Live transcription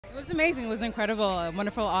It was amazing. It was incredible. A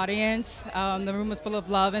wonderful audience. The room was full of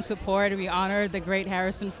love and support. We honored the great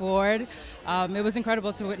Harrison Ford. It was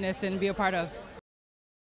incredible to witness and be a part of.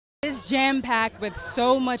 It's jam-packed with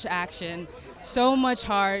so much action, so much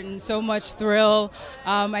heart, and so much thrill.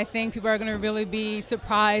 I think people are going to really be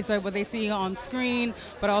surprised by what they see on screen,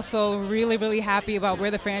 but also really, really happy about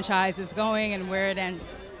where the franchise is going and where it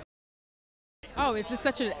ends. Oh, it's just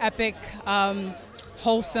such an epic,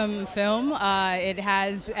 wholesome film. It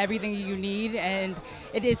has everything you need, and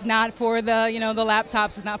it is not for the the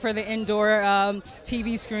laptops. It's not for the indoor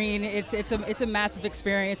TV screen. It's a massive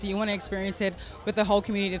experience, and you want to experience it with the whole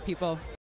community of people.